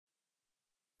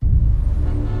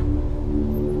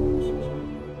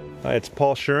It's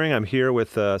Paul Scheuring. I'm here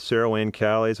with Sara,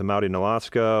 Callies, Amaury,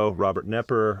 Nolasco, Robert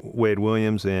Knepper, Wade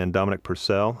Williams, and Dominic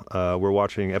Purcell. We're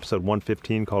watching episode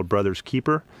 115 called Brother's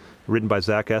Keeper, written by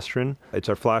Zach Estrin. It's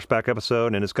our flashback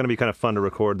episode, and it's going to be kind of fun to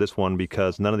record this one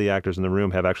because none of the actors in the room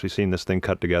have actually seen this thing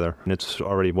cut together. And it's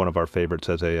already one of our favorites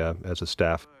as a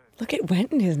staff. Look at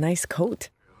Went in his nice coat.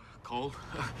 Cold?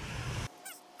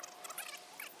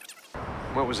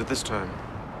 What was it this time?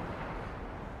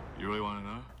 You really want to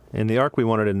know? And the arc we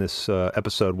wanted in this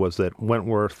episode was that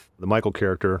Wentworth, the Michael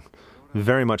character,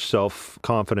 very much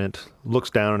self-confident, looks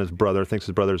down on his brother, thinks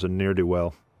his brother's a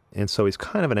ne'er-do-well. And so he's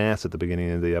kind of an ass at the beginning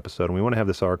of the episode, and we want to have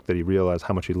this arc that he realizes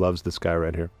how much he loves this guy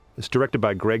right here. It's directed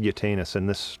by Greg Yaitanes, and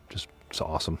this just, it's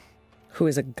awesome. Who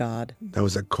is a god. That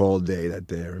was a cold day that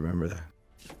day, I remember that.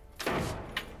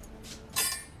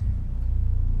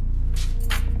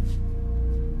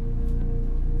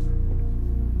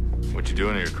 What you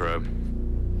doing here, Crab?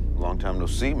 Long time no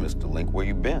see, Mr. Linc. Where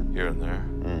you been? Here and there.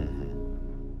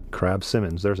 Crab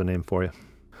Simmons, there's a name for you.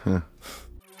 Huh.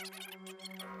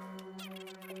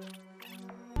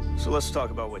 So let's talk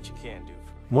about what you can do.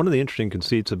 One of the interesting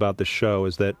conceits about this show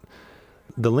is that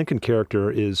the Lincoln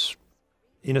character is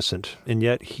innocent, and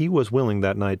yet he was willing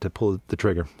that night to pull the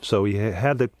trigger. So he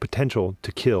had the potential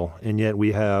to kill, and yet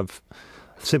we have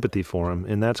sympathy for him.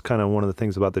 And that's kind of one of the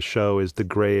things about the show is the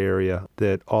gray area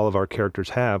that all of our characters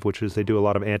have, which is they do a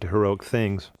lot of anti-heroic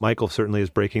things. Michael certainly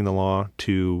is breaking the law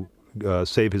to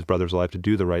save his brother's life, to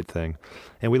do the right thing.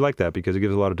 And we like that because it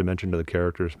gives a lot of dimension to the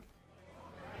characters.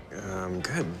 I'm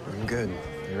good. I'm good.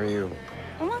 How are you?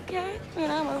 I'm okay.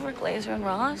 I'm over Glazer and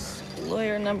Ross.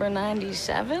 Lawyer number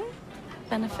 97.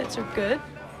 Benefits are good.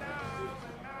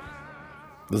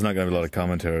 There's not going to be a lot of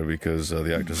commentary because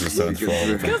the actors are starting to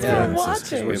fall. Because we're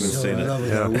watching. We haven't seen it.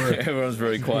 Yeah. Everyone's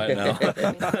very quiet now.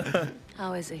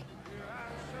 How is he?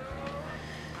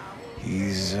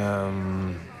 He's,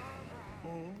 Well,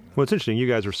 it's interesting. You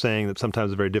guys were saying that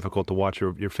sometimes it's very difficult to watch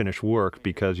your finished work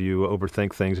because you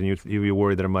overthink things and you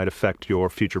worry that it might affect your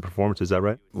future performance. Is that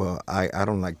right? Well, I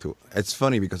don't like to. It's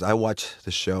funny because I watch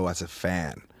the show as a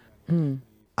fan.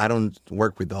 I don't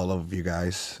work with all of you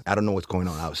guys. I don't know what's going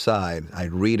on outside. I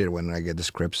read it when I get the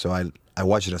script, so I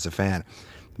watch it as a fan.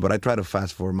 But I try to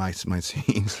fast forward my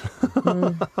scenes.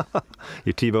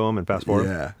 You TiVo them and fast forward?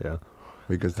 Yeah.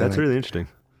 Because that's really interesting.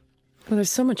 Well,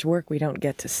 there's so much work we don't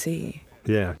get to see.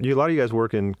 Yeah. A lot of you guys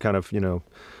work in kind of,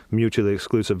 mutually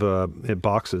exclusive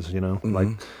boxes, Like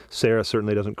Sara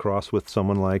certainly doesn't cross with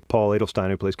someone like Paul Adelstein,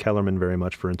 who plays Kellerman very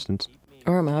much, for instance.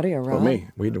 Or Amaury or Rob. Or me.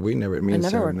 We never, me I and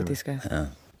never Sara worked with these guys.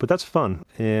 But that's fun,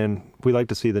 and we like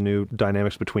to see the new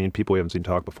dynamics between people we haven't seen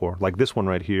talk before. Like this one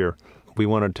right here, we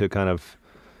wanted to kind of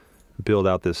build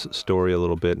out this story a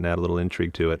little bit and add a little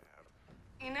intrigue to it.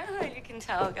 You know how you can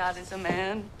tell God is a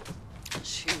man?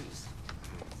 Shoes.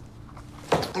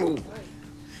 Ooh.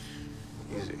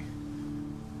 Easy.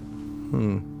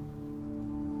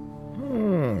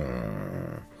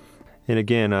 And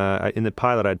again, in the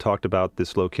pilot, I talked about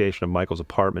this location of Michael's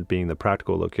apartment being the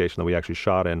practical location that we actually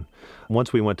shot in.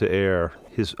 Once we went to air,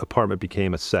 his apartment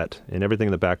became a set, and everything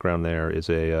in the background there is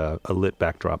a lit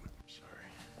backdrop. Sorry.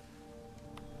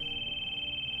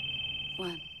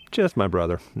 What? Just my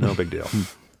brother. No big deal.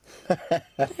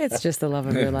 It's just the love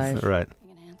of your life. Right.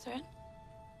 You gonna answer it?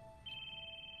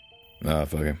 Nah,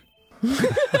 fuck him.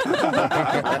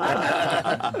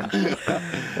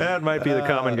 That might be the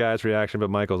common guy's reaction, but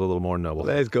Michael's a little more noble.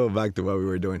 Let's go back to what we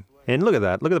were doing. And look at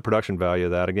that. Look at the production value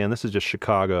of that. Again, this is just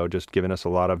Chicago, just giving us a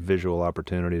lot of visual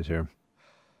opportunities here.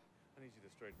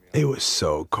 It was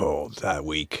so cold that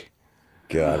week.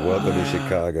 God, welcome to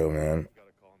Chicago, man.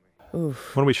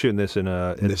 Oof. When are we shooting this in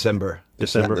December.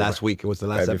 December. Last week. It was the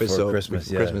last Right before episode.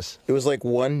 Christmas, yeah. Christmas. It was like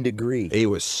 1 degree. It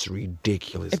was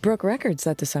ridiculous. It broke records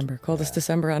that December. Coldest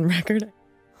December on record.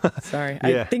 Sorry.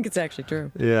 Yeah. I think it's actually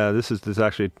true. Yeah, this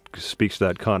actually speaks to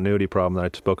that continuity problem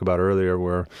that I spoke about earlier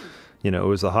where, it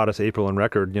was the hottest April on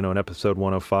record, in episode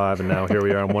 105, and now here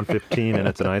we are on 115, and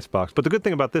it's an icebox. But the good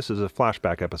thing about this is a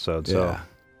flashback episode, so. Yeah.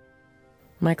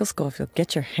 Michael Scofield,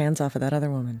 get your hands off of that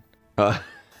other woman. You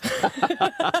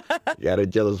got a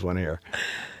jealous one here.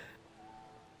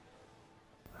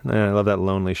 I love that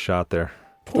lonely shot there.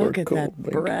 Look at that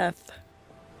breath.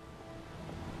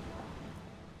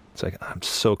 It's like, I'm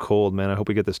so cold, man. I hope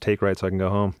we get this take right so I can go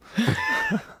home.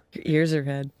 Your ears are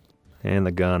red. And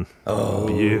the gun. Oh,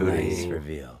 beauty. nice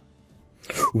reveal.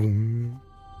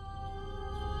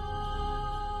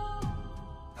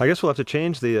 I guess we'll have to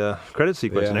change the credit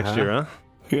sequence next year, huh?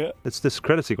 Yeah. It's this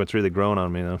credit sequence really growing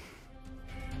on me, though.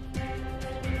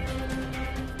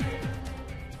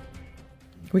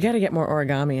 We got to get more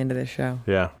origami into this show.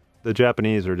 Yeah. The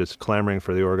Japanese are just clamoring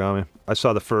for the origami. I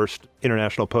saw the first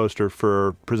international poster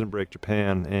for Prison Break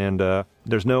Japan, and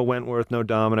there's no Wentworth, no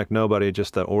Dominic, nobody,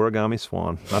 just the origami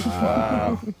swan.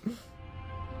 Wow.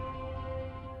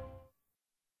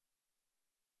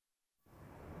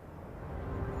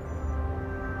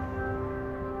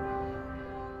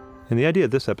 And the idea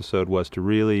of this episode was to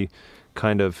really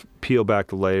kind of peel back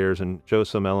the layers and show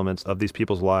some elements of these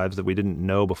people's lives that we didn't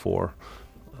know before.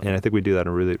 And I think we do that in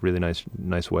a really, really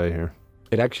nice way here.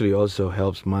 It actually also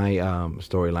helps my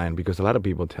storyline, because a lot of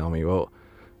people tell me, well,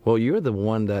 you're the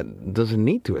one that doesn't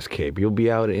need to escape. You'll be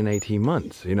out in 18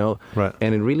 months, you know? Right.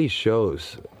 And it really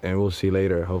shows, and we'll see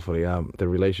later, hopefully, the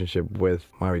relationship with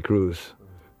Mary Cruz.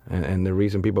 And the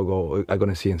reason people are going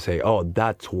to see and say, oh,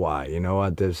 that's why, you know,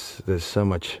 there's so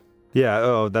much. Yeah,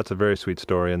 oh, that's a very sweet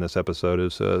story in this episode,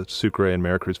 is Sucre and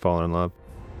Mary Cruz falling in love.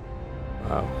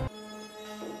 Wow.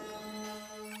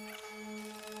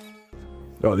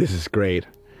 Oh, this is great.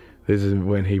 This is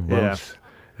when he bumps.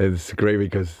 Yeah. It's great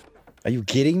because... Are you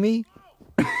kidding me?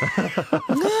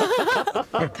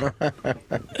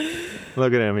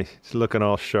 Look at him. He's looking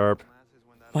all sharp.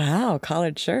 Wow,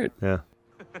 collared shirt. Yeah.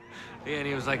 Yeah, and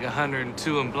he was like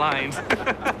 102 and blind.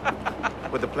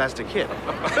 With a plastic hip.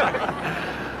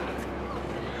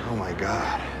 Oh, my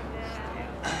God.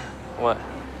 What?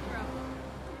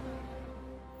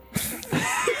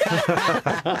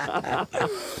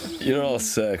 You're all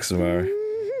sex, Amaury.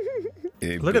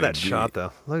 Look at that shot,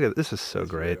 though. Look at this. Is so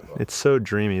great. It's so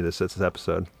dreamy, this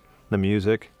episode. The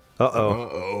music.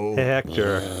 Uh-oh.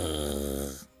 Hector.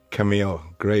 Camille,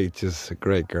 great. Just a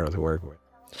great girl to work with.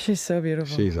 She's so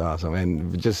beautiful. She's awesome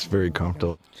and just very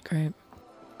comfortable. She's great.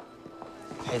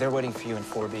 Hey, they're waiting for you in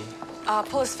 4B.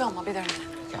 Pull his film. I'll be there in a minute.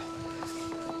 Okay.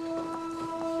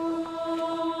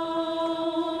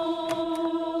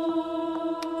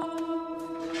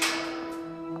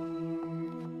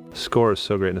 Score is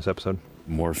so great in this episode.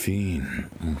 Morphine.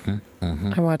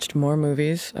 I watched more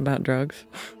movies about drugs.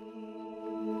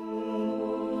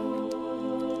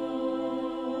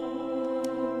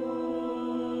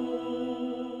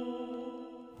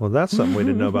 Well, that's something we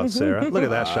didn't know about Sara. Look at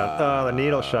that shot. Oh, the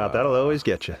needle shot. That'll always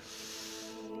get you.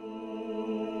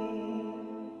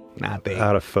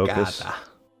 Out of focus.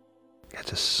 It's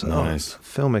just so nice.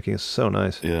 Filmmaking is so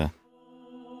nice. Yeah.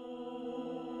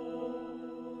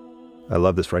 I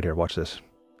love this right here. Watch this.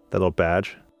 That little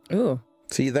badge. Ooh.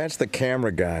 See, that's the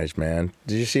camera guys, man.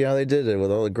 Did you see how they did it with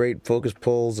all the great focus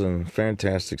pulls and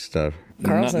fantastic stuff?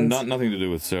 Carlson's. Nothing to do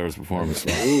with Sarah's performance.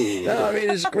 No, I mean,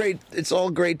 it's great. It's all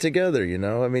great together, you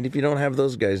know? I mean, if you don't have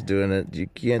those guys doing it, you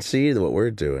can't see what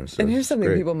we're doing. So and here's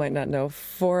something people might not know.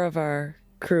 4 of our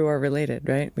crew are related,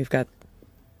 right? We've got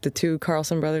the 2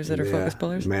 Carlson brothers that are focus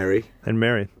pullers. Mary. And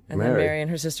Mary. And then Mary and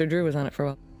her sister Drew was on it for a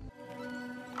while.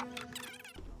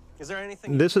 Is there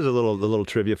anything? This is a little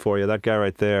trivia for you. That guy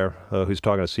right there, who's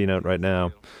talking to C-Note right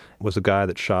now, was the guy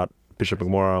that shot Bishop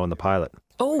McMorrow in the pilot.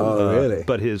 Oh, really?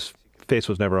 But his face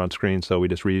was never on screen, so we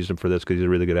just reused him for this because he's a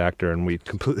really good actor, and we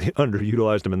completely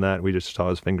underutilized him in that. We just saw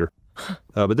his finger.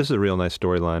 But this is a real nice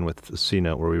storyline with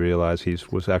C-Note where we realize he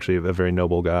was actually a very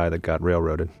noble guy that got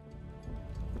railroaded.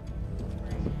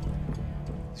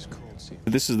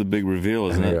 This is the big reveal,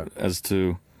 isn't it? As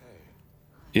to...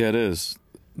 Yeah, it is.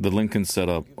 The Lincoln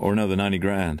setup, or no, the 90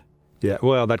 grand. Yeah,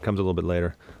 well, that comes a little bit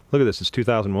later. Look at this, it's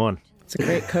 2001. It's a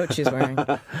great coat she's wearing.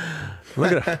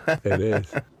 Look at him. It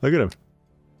is. Look at him.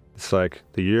 It's like,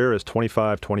 the year is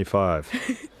 2525.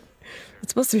 It's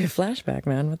supposed to be a flashback,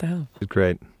 man. What the hell? It's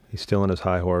great. He's still on his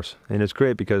high horse. And it's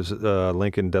great because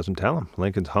Lincoln doesn't tell him.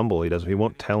 Lincoln's humble. He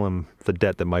won't tell him the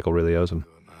debt that Michael really owes him.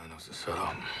 It was a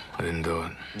setup. I didn't do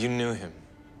it. You knew him.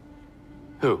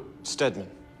 Who? Stedman.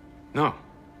 No.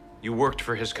 You worked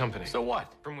for his company. So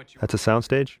what? From which you... That's a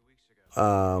soundstage?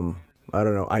 I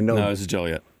don't know. I know. No, this is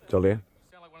Joliet. Joliet? You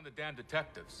sound like one of the damn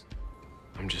detectives.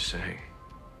 I'm just saying.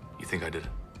 You think I did it?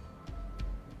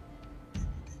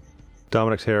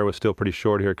 Dominic's hair was still pretty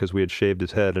short here because we had shaved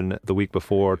his head the week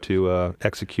before to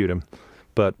execute him.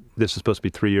 But this is supposed to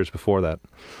be 3 years before that.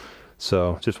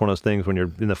 So it's just one of those things when you're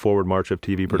in the forward march of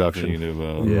TV production. Nothing you do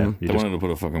about Yeah. I wanted to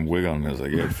put a fucking wig on me. I was like,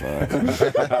 you're fucked.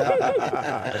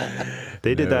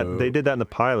 They did that. They did that in the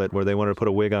pilot where they wanted to put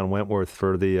a wig on Wentworth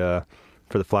for the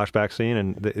flashback scene,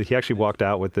 and he actually walked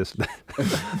out with this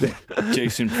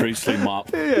Jason Priestley mop.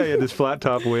 Yeah, he had this flat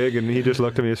top wig, and he just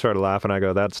looked at me and started laughing. I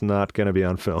go, "That's not going to be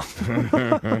on film."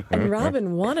 And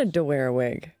Robin wanted to wear a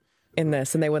wig in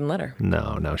this, and they wouldn't let her.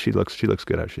 No, she looks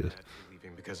good how she is.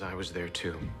 Leaving because I was there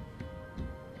too.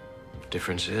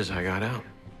 Difference is, I got out.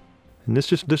 And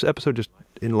this episode just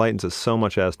enlightens us so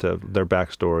much as to their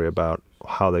backstory about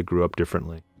how they grew up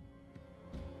differently.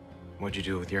 What'd you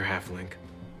do with your half, Linc?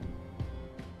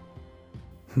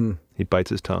 He bites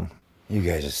his tongue. You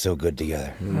guys are so good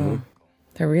together. Oh,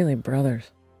 they're really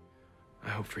brothers. I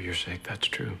hope for your sake that's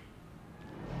true.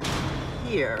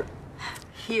 Here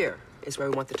is where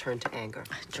we want the turn to anger.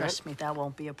 Trust me, that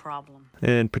won't be a problem.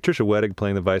 And Patricia Wettig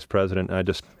playing the vice president,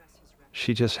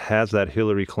 she just has that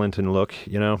Hillary Clinton look,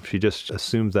 you know? She just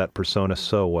assumes that persona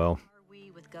so well.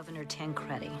 With Governor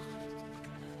Tancredi.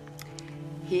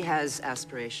 He has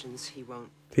aspirations. He won't.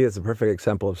 He is a perfect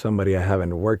example of somebody I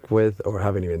haven't worked with or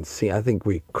haven't even seen. I think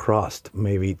we crossed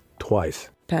maybe twice.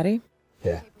 Patty?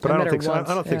 Yeah. But I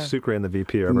don't think Sucre and the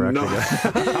VP are ever actually going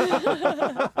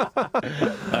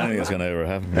I don't think it's going to ever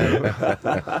happen.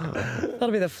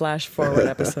 That'll be the flash forward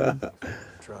episode.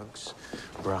 Drugs,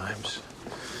 bribes.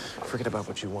 Forget about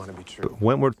what you want to be true. But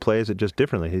Wentworth plays it just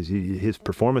differently. His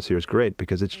performance here is great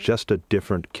because it's just a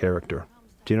different character.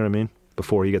 Do you know what I mean?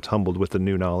 Before he gets humbled with the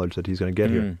new knowledge that he's going to get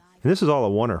here. And this is all a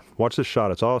oneer. Watch this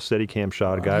shot. It's all a steady cam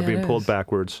shot. A guy being pulled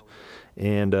backwards.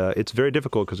 And it's very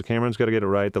difficult because the cameraman's got to get it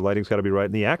right. The lighting's got to be right.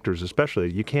 And the actors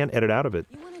especially. You can't edit out of it.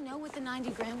 You want to know what the 90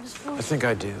 grand was for? I think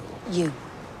I do. You.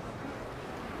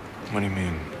 What do you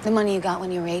mean? The money you got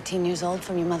when you were 18 years old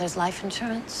from your mother's life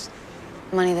insurance.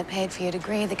 Money that paid for your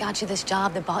degree, that got you this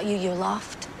job, that bought you your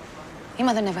loft. Your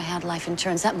mother never had life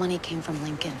insurance. That money came from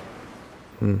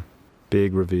Lincoln.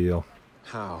 Big reveal.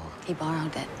 How? He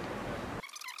borrowed it.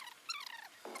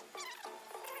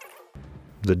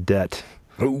 The debt.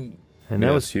 Ooh. And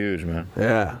that was huge, man.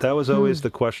 Yeah. That was always the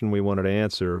question we wanted to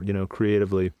answer, you know,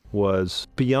 creatively, was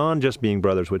beyond just being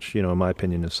brothers, which, you know, in my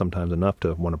opinion is sometimes enough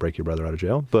to want to break your brother out of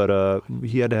jail. But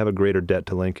he had to have a greater debt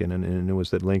to Lincoln, and it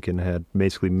was that Lincoln had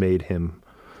basically made him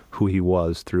who he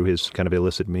was through his kind of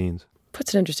illicit means.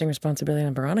 Puts an interesting responsibility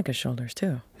on Veronica's shoulders,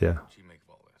 too. Yeah.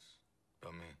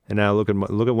 And now look at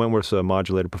Wentworth's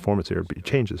modulated performance here. It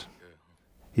changes.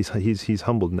 He's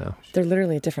humbled now. They're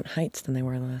literally at different heights than they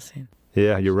were in the last scene.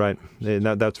 Yeah, you're right. And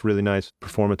that's really nice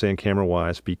performance and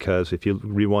camera-wise, because if you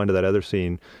rewind to that other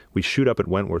scene, we shoot up at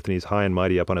Wentworth, and he's high and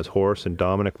mighty up on his horse, and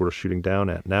Dominic we're shooting down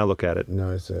at. Now look at it.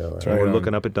 No, it's and we're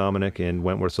looking up at Dominic, and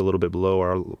Wentworth's a little bit below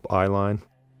our eye line.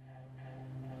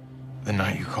 The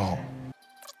night you call.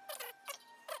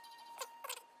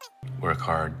 Work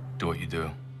hard, do what you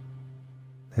do.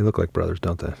 They look like brothers,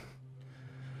 don't they?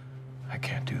 I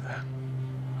can't do that.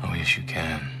 Oh, yes, you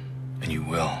can. And you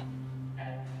will.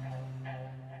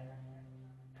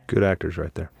 Good actors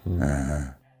right there.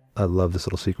 I love this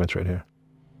little sequence right here.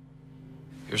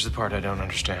 Here's the part I don't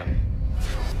understand.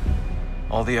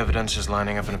 All the evidence is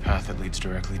lining up in a path that leads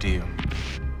directly to you.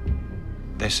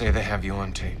 They say they have you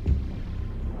on tape.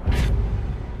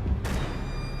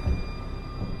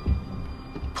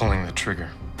 Pulling the trigger.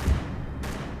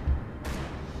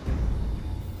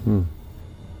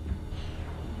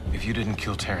 If you didn't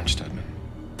kill Terrence Stedman,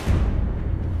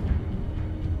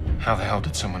 how the hell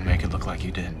did someone make it look like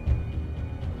you did?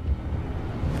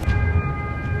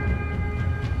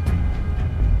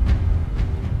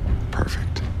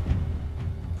 Perfect.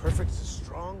 Perfect's a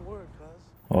strong word, cuz.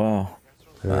 Wow.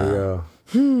 There you go.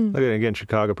 Look at it again,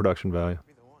 Chicago production value.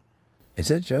 Is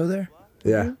that Joe there?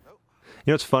 Yeah. You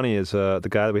know what's funny is the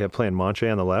guy that we have playing Manche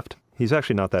on the left, he's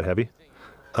actually not that heavy.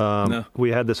 No.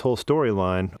 We had this whole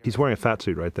storyline. He's wearing a fat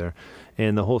suit right there.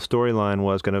 And the whole storyline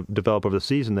was going to develop over the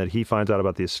season that he finds out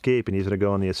about the escape, and he's going to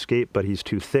go on the escape, but he's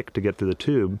too thick to get through the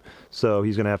tube. So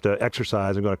he's going to have to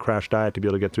exercise and go on a crash diet to be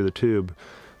able to get through the tube.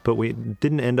 But we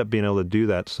didn't end up being able to do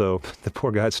that, so the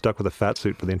poor guy's stuck with a fat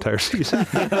suit for the entire season.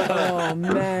 Oh,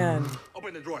 man.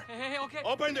 Open the drawer. Hey, okay.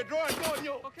 Open the drawer. Go,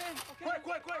 yo. Okay. Quick.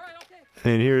 All right, okay.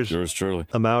 And here's Yours truly.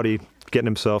 Amaury getting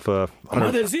himself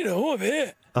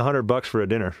 $100 for a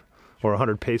dinner, or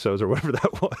 100 pesos, or whatever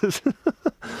that was.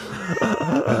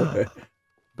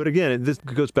 But again, this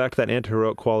goes back to that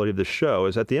anti-heroic quality of the show,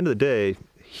 is at the end of the day,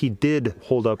 he did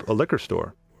hold up a liquor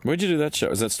store. Where'd you do that show?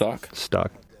 Is that stock?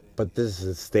 Stock. But this is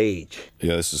a stage.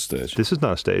 Yeah, this is stage. This is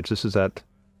not a stage. This is at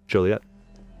Joliet.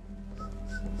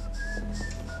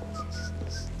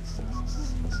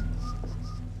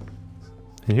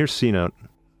 And here's C-Note.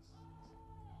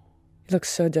 He looks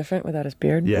so different without his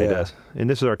beard. Yeah, he does. And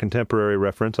this is our contemporary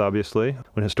reference, obviously.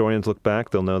 When historians look back,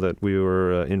 they'll know that we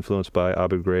were influenced by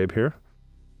Abu Ghraib here.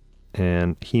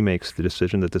 And he makes the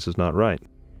decision that this is not right.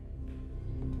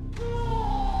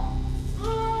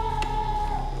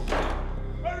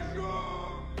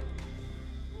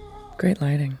 Great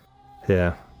lighting.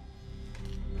 Yeah.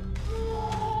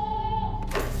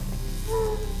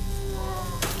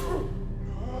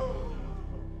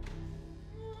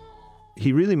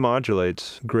 He really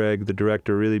modulates. Greg, the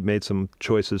director, really made some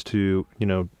choices to,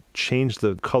 change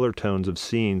the color tones of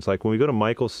scenes. Like when we go to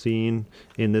Michael's scene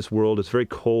in this world, it's very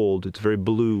cold, it's very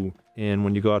blue. And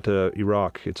when you go out to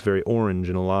Iraq, it's very orange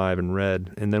and alive and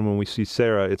red. And then when we see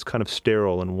Sara, it's kind of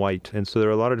sterile and white. And so there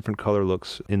are a lot of different color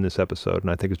looks in this episode,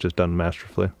 and I think it's just done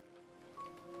masterfully.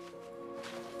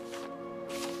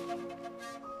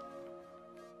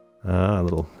 A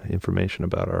little information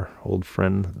about our old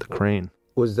friend, the crane.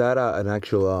 Was that an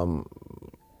actual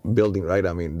building, right?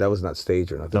 I mean, that was not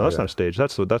staged or nothing. No, that's not staged.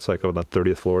 That's like on the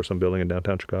 30th floor of some building in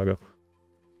downtown Chicago.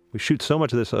 We shoot so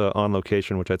much of this on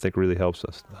location, which I think really helps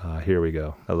us. Here we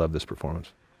go. I love this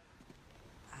performance.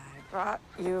 I brought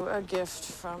you a gift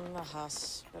from the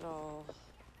hospital.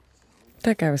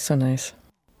 That guy was so nice.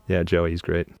 Yeah, Joey, he's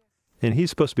great. And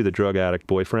he's supposed to be the drug addict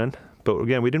boyfriend. But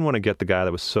again, we didn't want to get the guy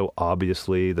that was so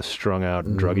obviously the strung out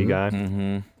druggy guy.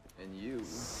 And you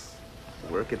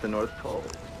work at the North Pole.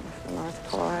 The North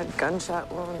Pole had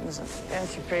gunshot wounds and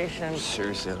amputation.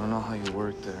 Seriously, I don't know how you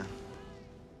work there.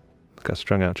 Look how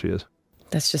strung out she is.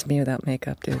 That's just me without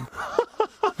makeup, dude.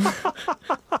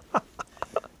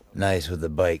 Nice with the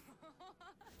bike.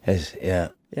 Yeah.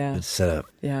 Yeah. It's set up.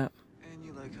 Yeah. And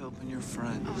you like helping your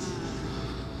friends.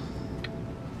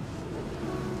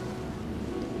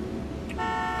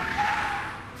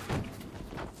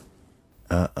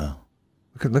 Uh-oh.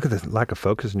 Look at the lack of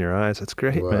focus in your eyes. That's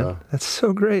great, man. That's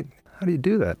so great. How do you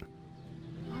do that?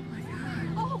 Oh my God.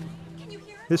 Oh, can you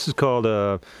hear it? This is called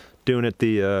doing it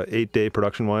the 8-day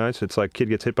production-wise. It's like kid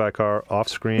gets hit by a car off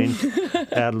screen,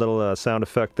 add a little sound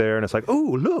effect there, and it's like,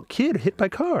 oh, look, kid hit by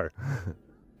car.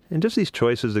 And just these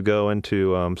choices that go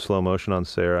into slow motion on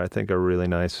Sara, I think are really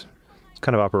nice. It's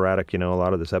kind of operatic, you know, a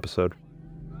lot of this episode.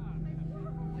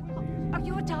 Are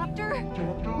you a doctor?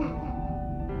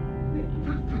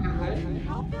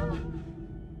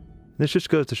 This just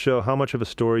goes to show how much of a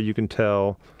story you can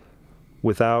tell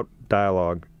without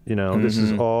dialogue. You know, this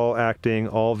is all acting,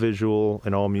 all visual,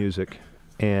 and all music.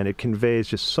 And it conveys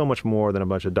just so much more than a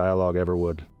bunch of dialogue ever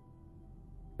would.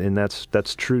 And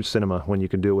that's true cinema, when you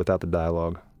can do it without the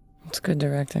dialogue. It's good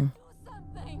directing.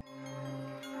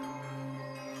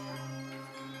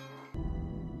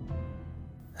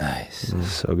 Nice.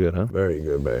 So good, huh? Very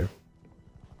good, babe.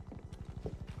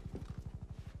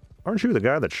 Aren't you the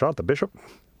guy that shot the bishop?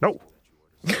 No.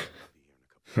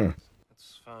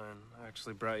 That's fine. I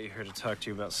actually brought you here to talk to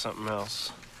you about something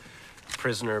else.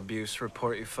 Prisoner abuse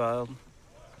report you filed?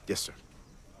 Yes, sir.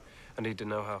 I need to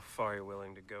know how far you're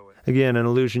willing to go with it. Again, an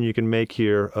illusion you can make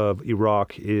here of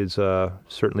Iraq is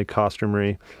certainly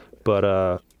costumery,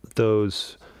 but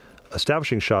those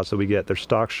establishing shots that we get, they're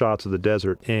stock shots of the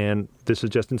desert, and this is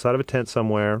just inside of a tent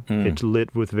somewhere. It's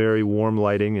lit with very warm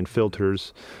lighting and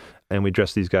filters, and we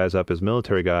dress these guys up as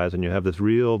military guys, and you have this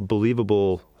real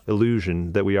believable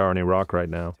illusion that we are in Iraq right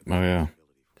now. Oh, yeah.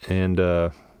 And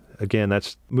again,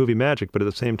 that's movie magic, but at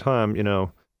the same time, you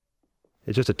know,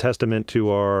 it's just a testament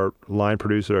to our line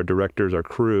producer, our directors, our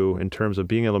crew, in terms of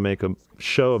being able to make a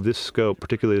show of this scope,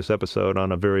 particularly this episode,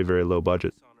 on a very, very low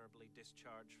budget.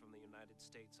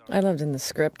 I loved in the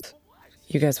script,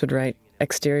 you guys would write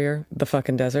exterior, the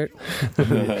fucking desert.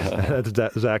 That's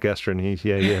Zach Estrin. He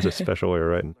has a special way of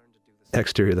writing.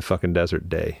 Exterior, the fucking desert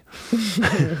day.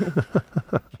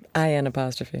 I-N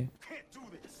apostrophe.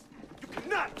 You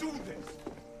cannot do this.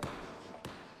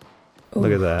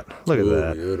 Look at that. Look at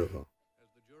that. Beautiful.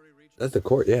 That's the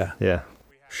court, yeah. Yeah.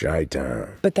 Shy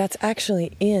time. But that's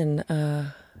actually in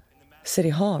City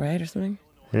Hall, right, or something?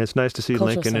 And it's nice to see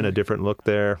Cultural Lincoln in a Center. different look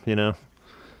there, you know?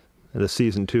 The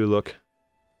season 2 look.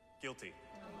 Guilty.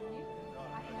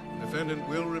 Defendant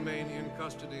will remain in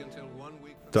custody until 1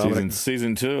 week.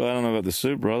 Season 2? I don't know about the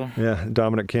suit, brother. Yeah,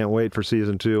 Dominic can't wait for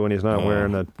season 2 when he's not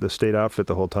wearing the state outfit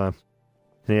the whole time.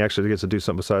 And he actually gets to do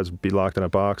something besides be locked in a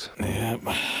box. Yep.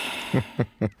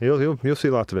 You'll see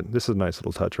lots of it. This is a nice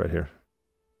little touch right here.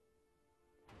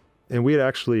 And we had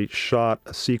actually shot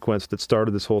a sequence that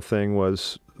started this whole thing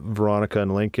was Veronica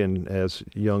and Lincoln as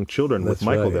young children with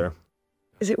Michael there.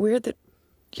 Is it weird that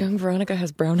young Veronica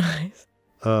has brown eyes?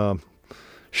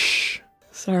 Shh.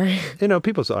 Sorry. You know,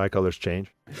 people's eye colors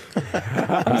change.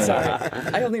 I'm sorry.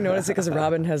 I only noticed it because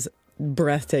Robin has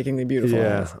breathtakingly beautiful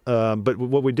eyes. But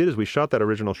what we did is we shot that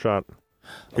original shot.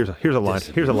 Here's a line.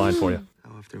 Here's a line for you.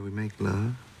 After we make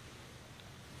love,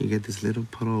 you get this little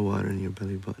puddle of water in your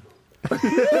belly button.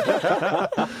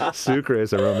 Sucre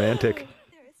is a romantic.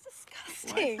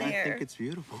 I think it's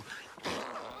beautiful.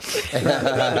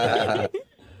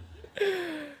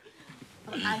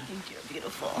 I think you're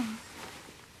beautiful.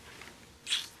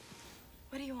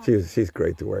 What do you want? She's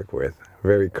great to work with.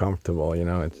 Very comfortable, you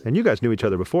know. And you guys knew each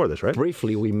other before this, right?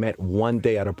 Briefly, we met one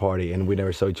day at a party, and we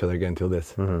never saw each other again until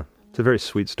this. It's a very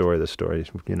sweet story, this story.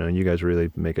 You know, and you guys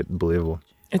really make it believable.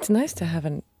 It's nice to have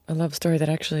a love story that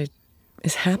actually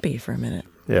is happy for a minute.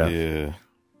 Yeah. Yeah.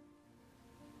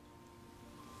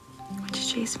 Would you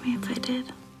chase me if I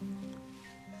did?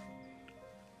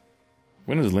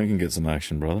 When does Lincoln get some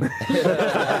action, brother?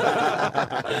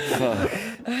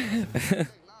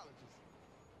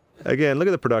 Again, look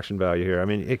at the production value here. I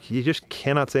mean, you just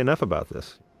cannot say enough about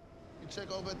this. You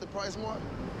check over at the price mark?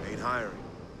 Ain't hiring.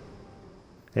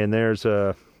 And there's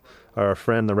our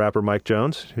friend, the rapper Mike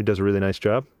Jones, who does a really nice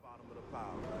job.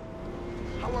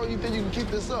 How long you think you can keep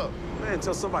this up? Man,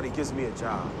 until somebody gives me a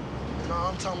job. No,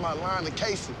 I'm talking about line the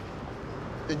casing.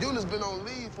 The unit's been on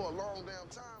leave for a long damn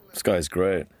time. This guy's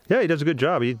great. Yeah, he does a good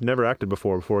job. He'd never acted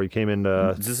before he came in.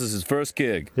 This is his first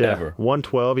gig ever.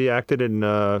 112 he acted, and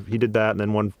he did that, and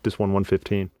then just won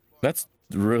 115. That's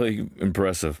really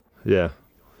impressive. Yeah.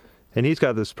 And he's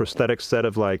got this prosthetic set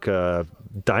of like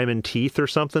diamond teeth or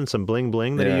something, some bling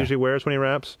bling that he usually wears when he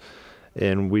raps.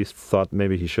 And we thought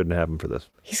maybe he shouldn't have him for this.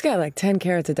 He's got like 10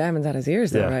 carats of diamonds on his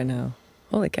ears though right now.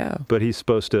 Holy cow. But he's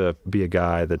supposed to be a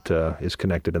guy that is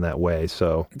connected in that way,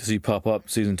 so... Does he pop up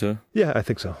season 2? Yeah, I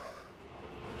think so.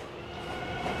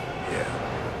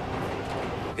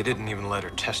 Yeah. They didn't even let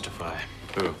her testify.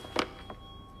 Who?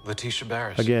 Letitia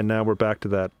Barris. Again, now we're back to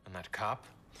that. And that cop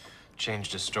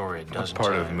changed his story a dozen That's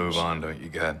part times. of move on, don't you,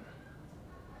 God?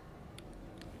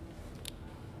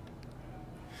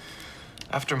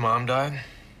 After Mom died,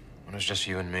 when it was just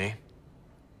you and me,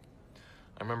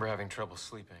 I remember having trouble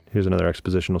sleeping. Here's another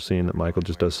expositional scene that Michael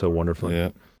just does so wonderfully. Yeah.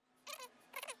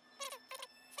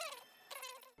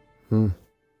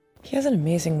 He has an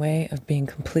amazing way of being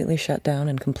completely shut down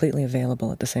and completely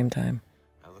available at the same time.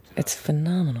 It's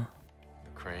phenomenal.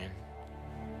 The crane.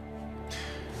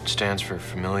 It stands for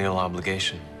familial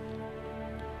obligation.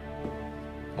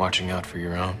 Watching out for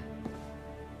your own.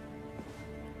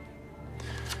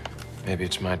 Maybe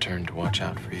it's my turn to watch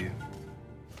out for you.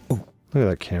 Look at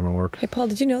that camera work. Hey, Paul,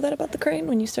 did you know that about the crane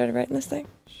when you started writing this thing?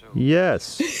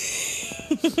 Yes.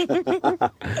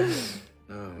 Oh,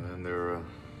 man, they're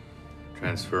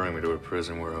transferring me to a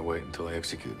prison where I wait until they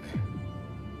execute me.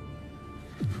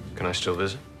 Can I still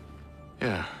visit?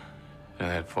 Yeah. And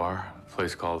that far, a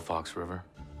place called Fox River.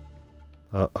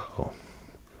 Uh-oh.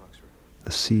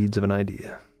 The seeds of an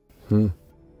idea.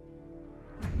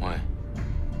 Why?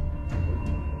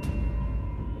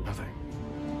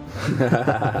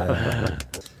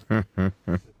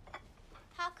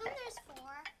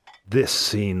 This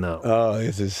scene, though. Oh,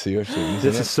 this is seriously.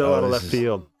 This is so out of left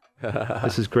field.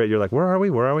 This is great. You're like, where are we?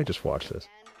 Where are we? Just watch this.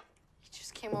 He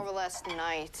just came over last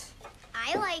night.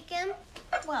 I like him.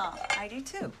 Well, I do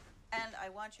too. And I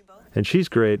want you both. And she's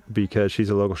great because she's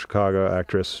a local Chicago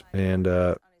actress, and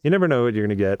you never know what you're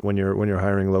going to get when you're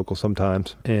hiring local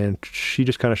sometimes. And she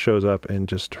just kind of shows up, and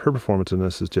just her performance in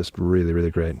this is just really,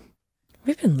 really great.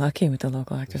 We've been lucky with the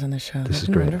local actors on this show. This They've is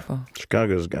been great. Wonderful.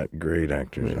 Chicago's got great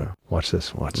actors. Yeah. Watch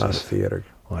this. Watch A lot this. of theater.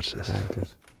 Watch this.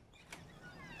 Actors.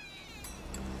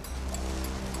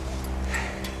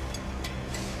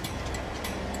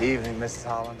 Evening, Mrs.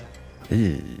 Hollander.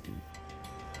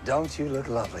 Don't you look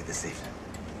lovely this evening?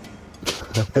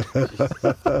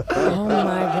 Oh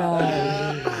my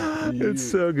God. It's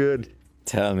so good.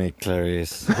 Tell me,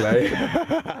 Clarice. Look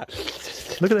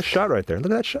at that shot right there.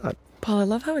 Look at that shot. Paul, I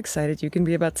love how excited you can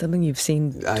be about something you've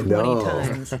seen 20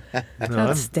 times. It's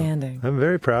outstanding. I'm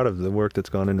very proud of the work that's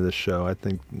gone into this show. I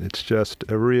think it's just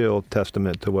a real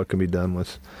testament to what can be done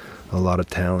with a lot of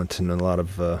talent and a lot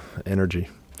of energy.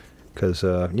 Because,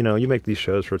 you know, you make these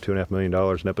shows for $2.5 million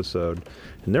an episode,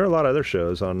 and there are a lot of other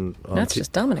shows on That's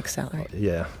just Dominic's salary.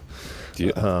 Yeah.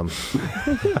 But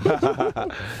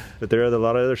there are a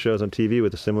lot of other shows on TV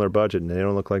with a similar budget, and they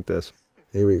don't look like this.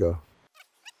 Here we go.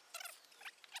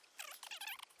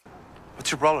 What's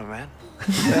your problem, man?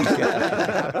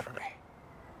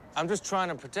 I'm just trying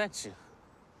to protect you.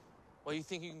 Well, you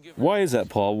think you can give... Why is that,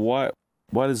 Paul? Why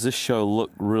does this show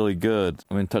look really good?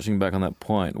 I mean, touching back on that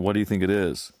point, what do you think it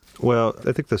is? Well,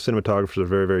 I think the cinematographers are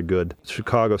very, very good.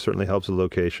 Chicago certainly helps the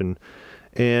location.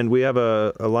 And we have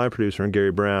a line producer in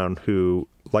Gary Brown who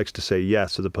likes to say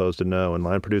yes as opposed to no. And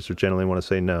line producers generally want to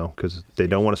say no because they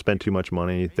don't want to spend too much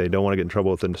money. They don't want to get in trouble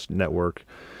with the network.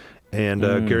 And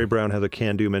Gary Brown has a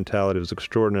can-do mentality that is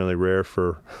extraordinarily rare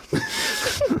for,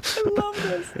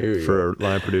 for a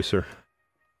line producer.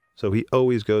 So he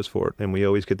always goes for it, and we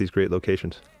always get these great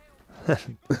locations. That's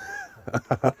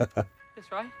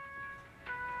right.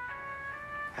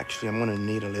 Actually, I'm gonna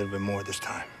need a little bit more this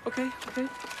time. Okay, okay.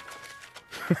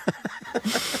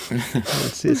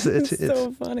 It's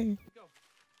so funny.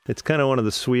 It's kind of one of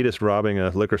the sweetest robbing a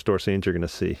liquor store scenes you're going to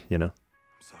see, you know?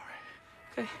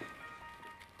 Okay.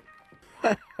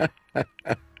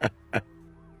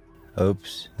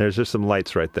 Oops. There's just some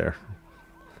lights right there.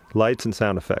 Lights and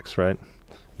sound effects, right?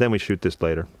 Then we shoot this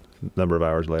later, a number of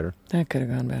hours later. That could have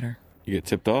gone better. You get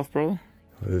tipped off, brother?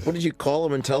 What did you call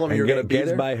him and tell him you're going to be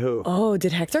there? by who? Oh,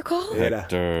 did Hector call?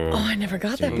 Hector. Oh, I never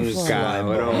got that before. Did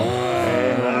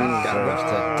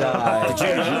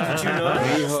you know?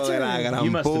 Hijo de la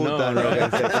gran puta, lo que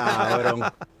ese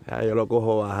cabrón. Ya, yo lo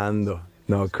cojo bajando.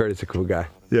 No, Kurt's a cool guy.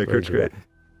 Yeah, Kurt's great.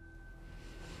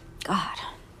 God, I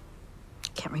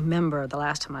can't remember the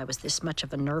last time I was this much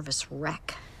of a nervous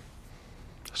wreck.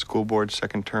 School board,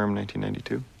 second term,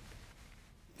 1992.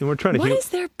 And we're trying to What is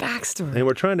their backstory? And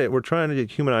we're trying to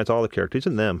humanize all the characters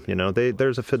and them. You know,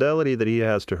 there's a fidelity that he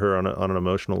has to her on an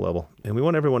emotional level, and we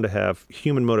want everyone to have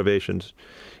human motivations.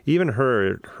 Even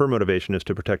her motivation is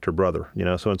to protect her brother. You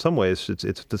know, so in some ways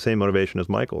it's the same motivation as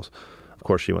Michael's. Of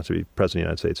course, she wants to be president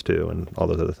of the United States too, and all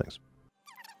those other things.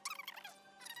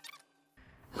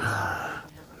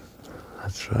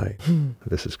 That's right.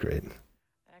 This is great. That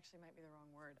actually might be the wrong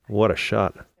word. What a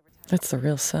shot. That's the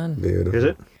real sun. Beautiful. Is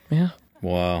it? Yeah.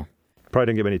 Wow. Probably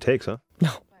didn't get many takes, huh? No.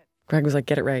 Greg was like,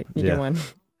 get it right. You get one.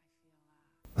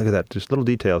 Look at that. Just little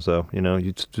details, though. You know,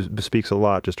 it speaks a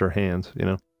lot, just her hands, you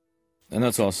know. And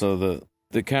that's also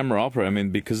the camera operator. I mean,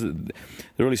 because they're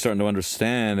really starting to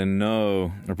understand and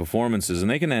know their performances, and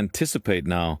they can anticipate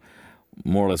now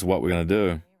more or less what we're going to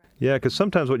do. Yeah, because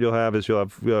sometimes what you'll have is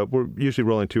we're usually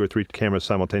rolling 2 or 3 cameras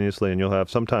simultaneously, and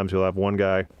sometimes you'll have one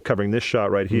guy covering this shot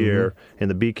right here,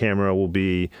 and the B camera will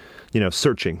be, you know,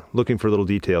 searching, looking for little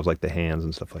details like the hands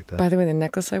and stuff like that. By the way, the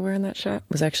necklace I wear in that shot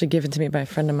was actually given to me by a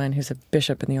friend of mine who's a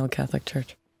bishop in the old Catholic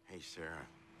Church. Hey, Sarah.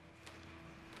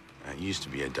 You used to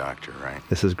be a doctor, right?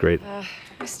 This is great. I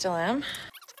still am.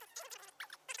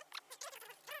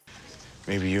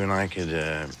 Maybe you and I could,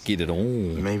 get it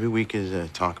on. Maybe we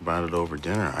could talk about it over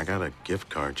dinner. I got a gift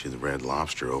card to the Red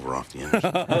Lobster over off the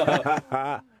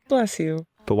interstate. Bless you.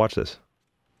 But watch this.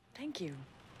 Thank you.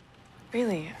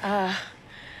 Really.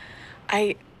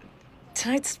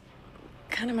 Tonight's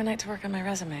kind of my night to work on my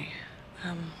resume.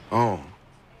 Oh.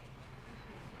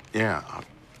 Yeah, of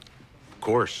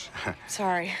course.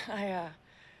 Sorry,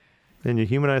 And you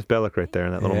humanize Bellick right there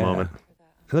in that little moment.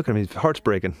 Look at him, his heart's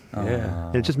breaking. Yeah.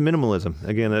 And it's just minimalism.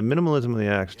 Again, that minimalism of the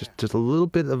acts, just a little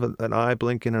bit of an eye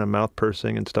blinking and a mouth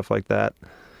pursing and stuff like that.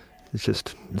 It's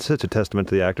such a testament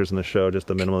to the actors in the show, just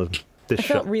the minimalism. This I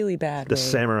felt really bad. The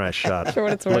samurai shot. For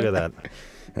what it's worth. Look at that.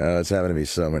 Oh, it's happened to me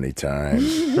so many times.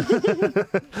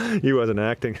 You wasn't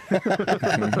acting. Look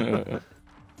at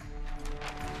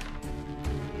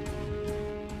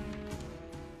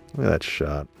that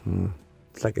shot.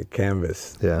 It's like a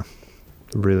canvas. Yeah,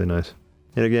 really nice.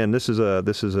 And again, this is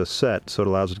a set, so it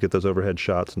allows us to get those overhead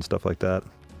shots and stuff like that.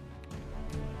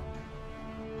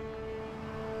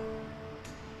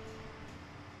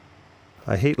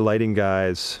 I hate lighting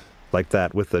guys like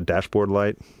that with the dashboard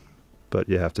light, but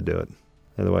you have to do it.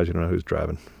 Otherwise, you don't know who's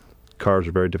driving. Cars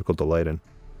are very difficult to light in.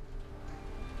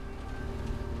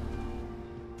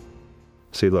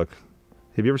 See, look.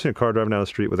 Have you ever seen a car driving down the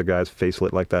street with a guy's face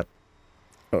lit like that?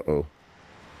 Uh-oh.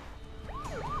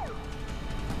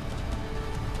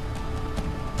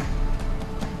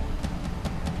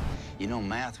 You know,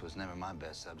 math was never my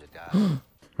best subject either.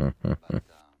 And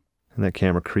that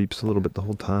camera creeps a little bit the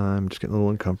whole time, just getting a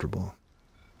little uncomfortable.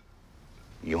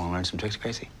 You want to learn some tricks,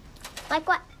 Gracie? Like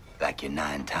what? Like your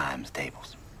 9 times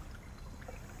tables.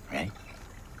 Ready?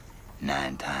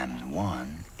 9 times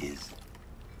 1 is...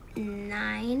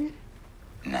 9.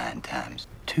 9 times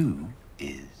 2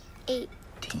 is...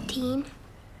 18.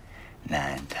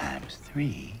 9 times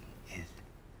 3 is...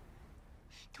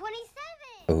 27.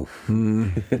 Oh,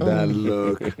 that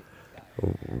look.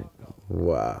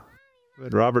 Wow.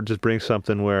 But Robert just brings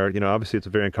something where, you know, obviously it's a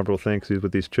very uncomfortable thing because he's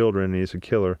with these children and he's a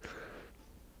killer.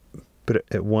 But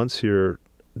at once you're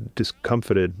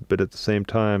discomfited, but at the same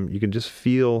time, you can just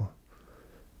feel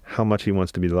how much he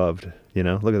wants to be loved. You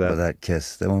know, look at that. Oh, that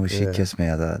kiss. The one where she kissed me,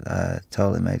 I thought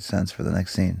totally made sense for the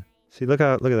next scene. See, look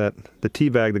at that. The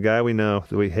teabag, the guy we know,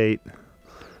 that we hate,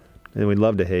 and we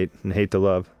love to hate, and hate to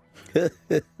love.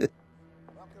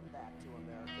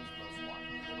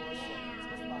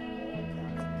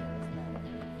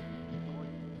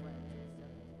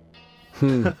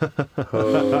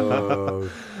 Oh.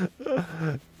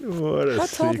 What a How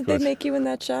tall did they sequence. make you in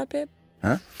that shot, babe?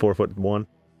 Huh? 4'1".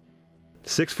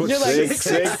 6 foot You're like 6.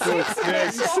 6 foot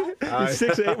 6. He's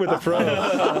 6'8" with a fro.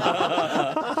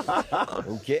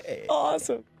 Okay.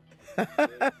 Awesome.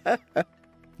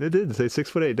 It did say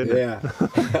 6'8", didn't it? Yeah.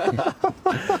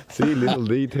 See, little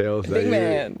details. Big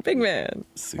man. Big man.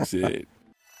 6'8".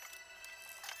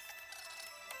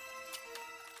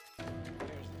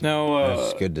 Now,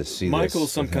 It's good to see Michael's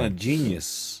this some with kind him. of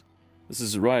genius. This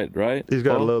is right? He's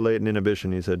got Paul? a low latent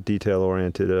inhibition. He's a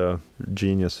detail-oriented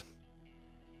genius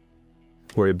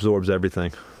where he absorbs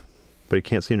everything. But he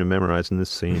can't seem to memorize in this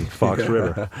scene, Fox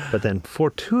River. But then,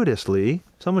 fortuitously,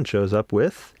 someone shows up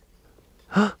with...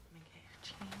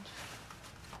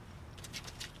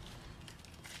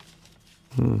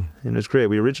 And it's great.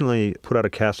 We originally put out a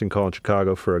casting call in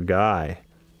Chicago for a guy,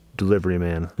 delivery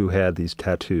man, who had these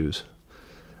tattoos.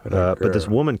 But this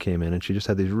woman came in and she just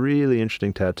had these really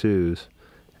interesting tattoos.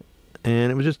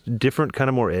 And it was just different, kind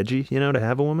of more edgy, you know, to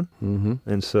have a woman. Mm-hmm.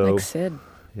 And so... Like Sid.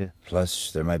 Yeah.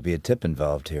 Plus, there might be a tip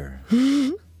involved here.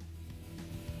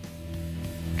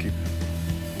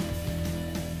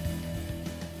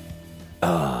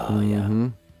 Oh, yeah.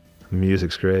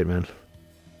 Music's great, man.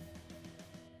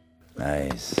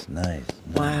 Nice, nice.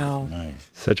 Wow. Nice.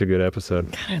 Such a good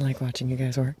episode. God, I like watching you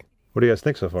guys work. What do you guys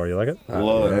think so far? You like it?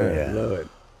 Love it. Yeah. Love it.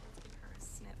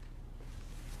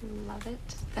 Love it.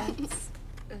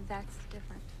 That's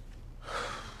different.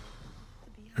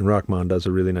 And Rockman does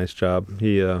a really nice job.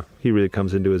 He really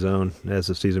comes into his own as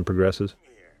the season progresses.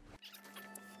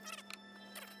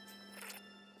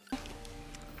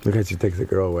 Look how she takes the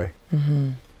girl away.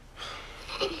 Mm-hmm.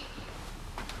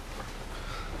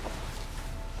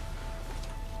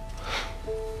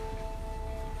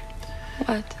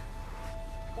 What?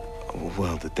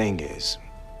 Well, the thing is,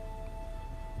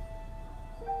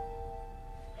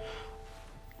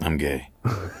 I'm gay.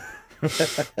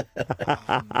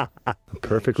 A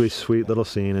perfectly sweet little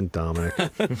scene, and Dominic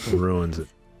ruins it.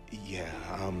 yeah,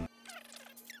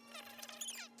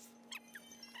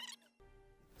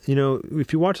 You know,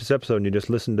 if you watch this episode and you just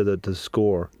listen to the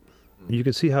score, you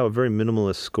can see how a very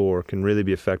minimalist score can really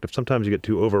be effective. Sometimes you get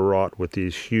too overwrought with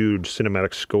these huge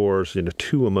cinematic scores, you know,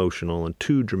 too emotional and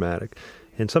too dramatic.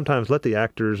 And sometimes let the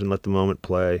actors and let the moment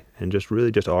play and just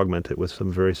really just augment it with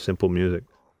some very simple music.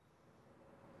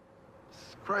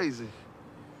 it's crazy.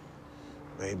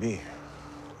 Maybe.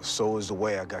 So is the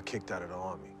way I got kicked out of the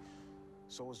Army.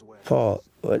 So is the way Paul,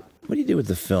 what do you do with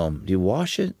the film? Do you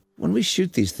wash it? When we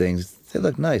shoot these things, they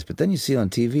look nice, but then you see it on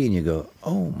TV and you go,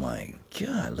 oh my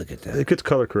God, look at that. It gets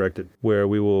color corrected, where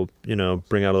we will, you know,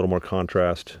 bring out a little more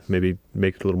contrast, maybe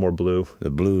make it a little more blue. The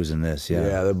blues in this, yeah.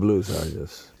 Yeah, the blues are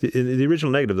just... The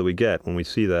original negative that we get when we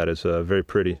see that is very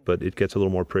pretty, but it gets a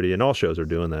little more pretty, and all shows are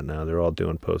doing that now. They're all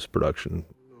doing post-production.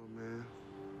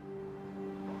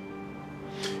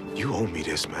 You owe me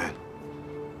this, man.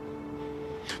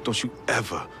 Don't you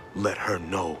ever let her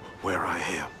know where I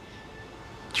am.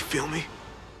 You feel me?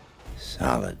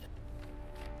 Solid.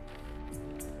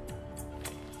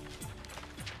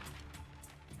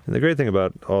 And the great thing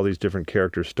about all these different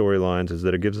character storylines is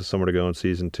that it gives us somewhere to go in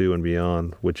season 2 and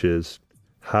beyond, which is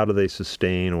how do they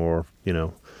sustain or, you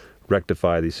know,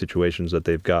 rectify these situations that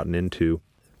they've gotten into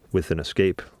with an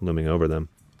escape looming over them.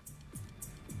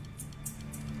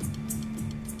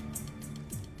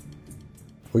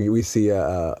 We see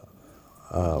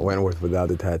Wentworth without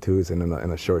the tattoos and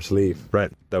in a short sleeve.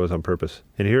 Right, that was on purpose.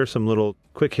 And here are some little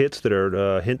quick hits that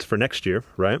are hints for next year,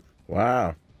 right?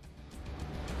 Wow.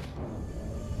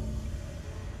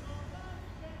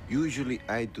 Usually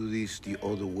I do this the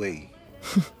other way.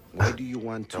 Why do you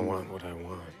want to? I want what I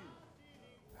want.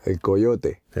 El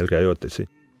coyote. El coyote, sí.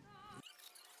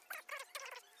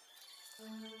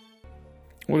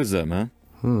 What is that, man?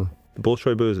 The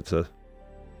Bolshoi booze, it says.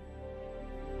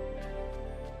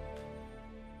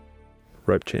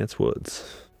 Ripe Chance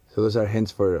Woods. So those are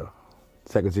hints for the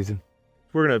second season?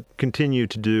 We're going to continue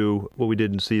to do what we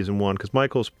did in season 1, because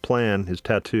Michael's plan, his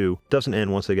tattoo, doesn't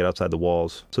end once they get outside the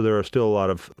walls. So there are still a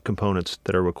lot of components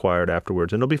that are required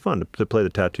afterwards, and it'll be fun to play the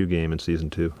tattoo game in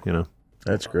season 2, you know?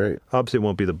 That's great. Obviously it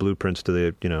won't be the blueprints to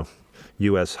the, you know,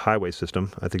 U.S. highway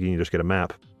system. I think you can just get a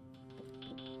map.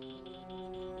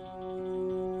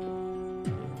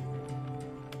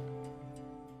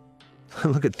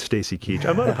 Look at Stacy Keach.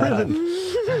 I'm out of prison.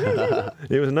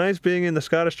 It was nice being in the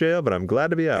Scottish jail, but I'm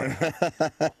glad to be out.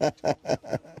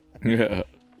 Yeah.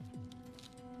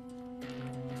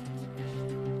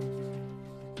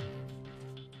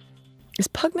 Is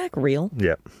Pugnac real?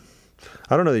 Yeah.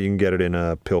 I don't know that you can get it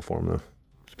in pill form, though.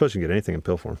 I suppose you can get anything in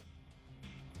pill form.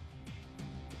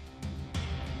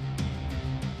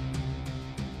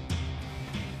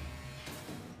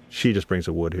 She just brings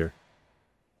a wood here.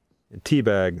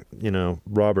 Teabag, you know,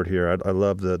 Robert here, I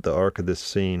love the arc of this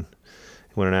scene.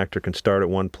 When an actor can start at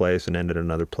one place and end at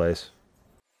another place.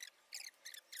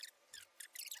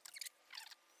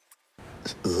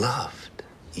 Loved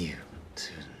you,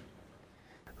 Susan.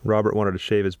 Robert wanted to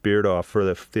shave his beard off for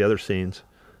the other scenes.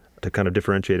 to kind of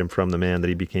differentiate him from the man that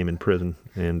he became in prison.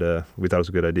 And we thought it was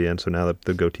a good idea. And so now that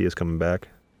the goatee is coming back.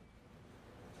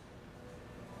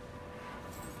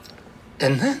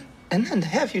 And then to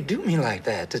have you do me like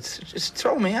that, it's just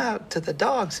throw me out to the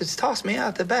dogs. It's toss me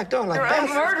out the back door like You're that.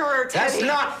 a murderer, That's Teddy.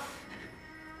 not.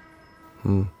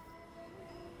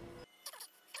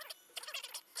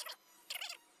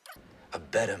 A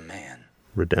better man.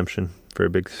 Redemption, very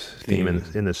big theme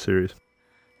in this series.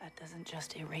 That doesn't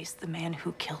just erase the man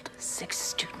who killed 6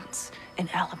 students in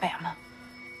Alabama.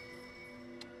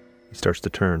 He starts to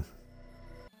turn.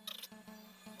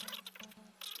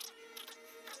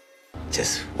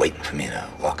 Just waiting for me to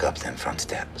walk up them front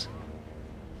steps.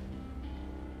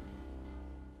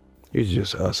 He's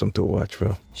just awesome to watch,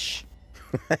 bro. Shh.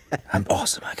 I'm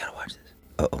awesome. I gotta watch this.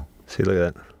 Uh-oh. See, look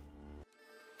at that.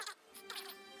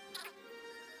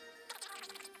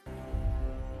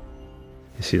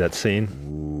 You see that scene?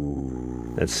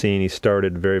 Ooh. That scene, he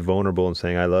started very vulnerable and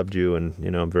saying, I loved you, and, you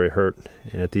know, I'm very hurt.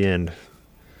 And at the end,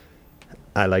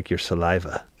 I like your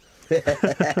saliva.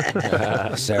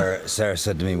 Sara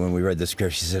said to me when we read the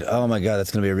script, she said, oh my God,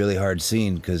 that's going to be a really hard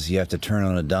scene because you have to turn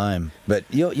on a dime. But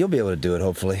you'll be able to do it,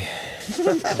 hopefully.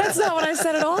 That's not what I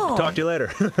said at all. Talk to you later.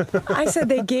 I said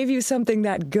they gave you something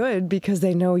that good because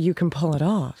they know you can pull it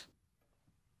off.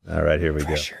 All right, here we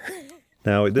go.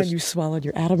 Now, this, and you swallowed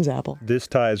your Adam's apple. This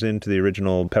ties into the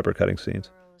original pepper cutting scenes.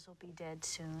 Burrows will be dead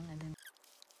soon, and then...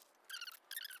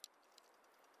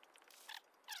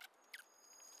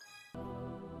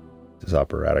 This is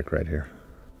operatic right here.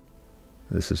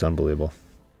 This is unbelievable.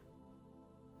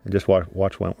 And just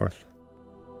watch Wentworth.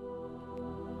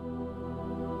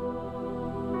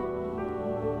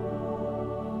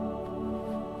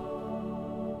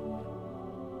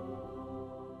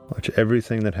 Watch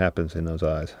everything that happens in those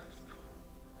eyes.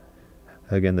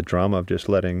 Again, the drama of just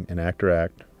letting an actor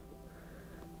act,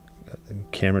 the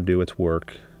camera do its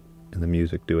work, and the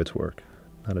music do its work.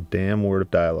 Not a damn word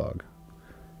of dialogue.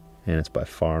 And it's by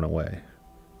far and away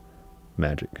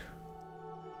magic.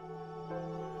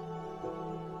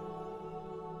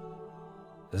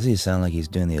 Doesn't he sound like he's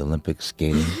doing the Olympic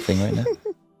skating thing right now?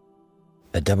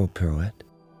 A double pirouette.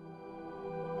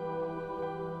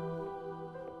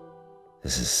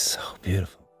 This is so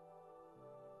beautiful.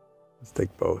 Let's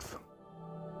take both.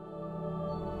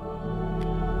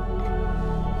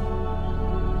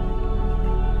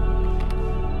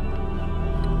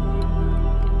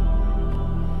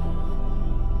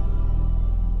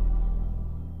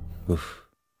 Oof.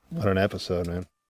 What an episode, man.